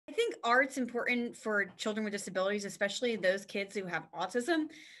think art's important for children with disabilities, especially those kids who have autism,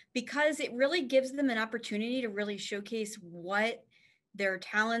 because it really gives them an opportunity to really showcase what their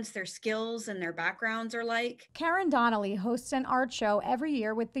talents, their skills, and their backgrounds are like. Karen Donnelly hosts an art show every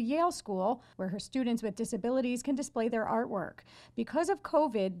year with the Yale School, where her students with disabilities can display their artwork. Because of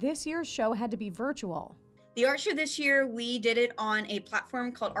COVID, this year's show had to be virtual. The art show this year, we did it on a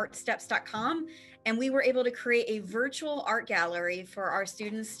platform called artsteps.com, and we were able to create a virtual art gallery for our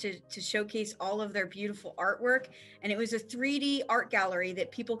students to showcase all of their beautiful artwork. And it was a 3D art gallery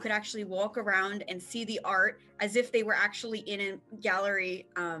that people could actually walk around and see the art as if they were actually in a gallery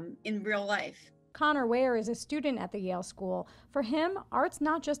in real life. Connor Ware is a student at the Yale School. For him, art's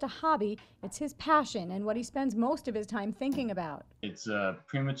not just a hobby, it's his passion and what he spends most of his time thinking about. It's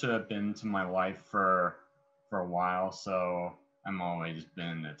pretty much been to my life for a while, so I'm always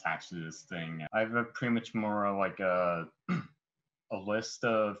been attached to this thing. I've pretty much more like a list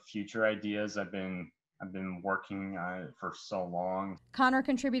of future ideas I've been working on for so long. Connor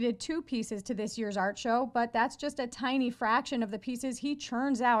contributed 2 pieces to this year's art show, but that's just a tiny fraction of the pieces he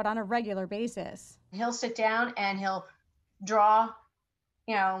churns out on a regular basis. He'll sit down and he'll draw,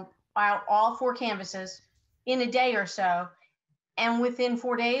 out all 4 canvases in a day or so, and within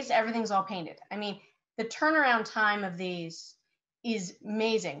 4 days, everything's all painted. I mean, the turnaround time of these is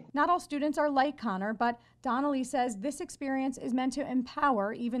amazing. Not all students are like Connor, but Donnelly says this experience is meant to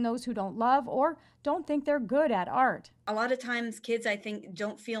empower even those who don't love or don't think they're good at art. A lot of times kids, I think,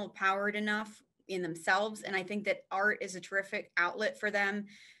 don't feel empowered enough in themselves, and I think that art is a terrific outlet for them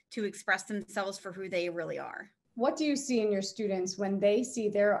to express themselves for who they really are. What do you see in your students when they see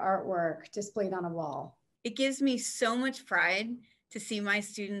their artwork displayed on a wall? It gives me so much pride to see my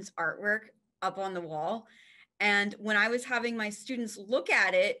students' artwork up on the wall. And when I was having my students look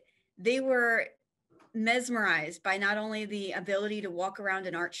at it, they were mesmerized by not only the ability to walk around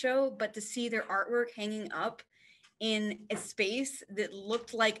an art show, but to see their artwork hanging up in a space that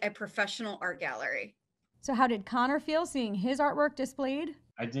looked like a professional art gallery. So how did Connor feel seeing his artwork displayed?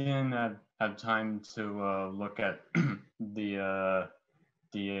 I didn't have time to look at the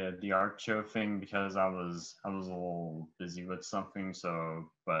art show thing because I was a little busy with something. So,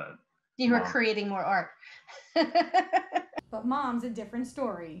 but you were creating more art. But Mom's a different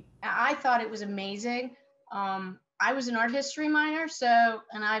story. I thought it was amazing. I was an art history minor,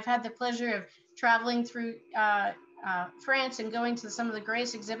 and I've had the pleasure of traveling through France and going to some of the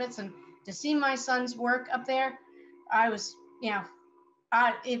greatest exhibits, and to see my son's work up there, I was,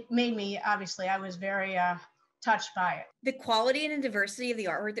 it made me, obviously, I was very touched by it. The quality and the diversity of the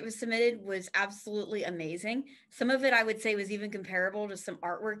artwork that was submitted was absolutely amazing. Some of it I would say was even comparable to some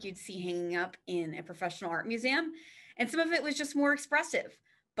artwork you'd see hanging up in a professional art museum. And some of it was just more expressive.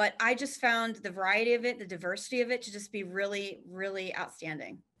 But I just found the variety of it, the diversity of it to just be really, really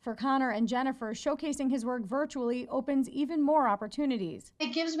outstanding. For Connor and Jennifer, showcasing his work virtually opens even more opportunities.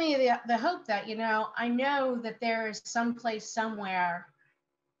 It gives me the hope that, I know that there is someplace, somewhere,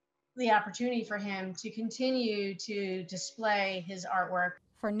 the opportunity for him to continue to display his artwork.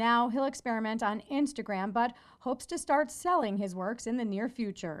 For now, he'll experiment on Instagram, but hopes to start selling his works in the near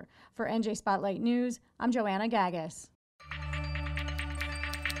future. For NJ Spotlight News, I'm Joanna Gagis.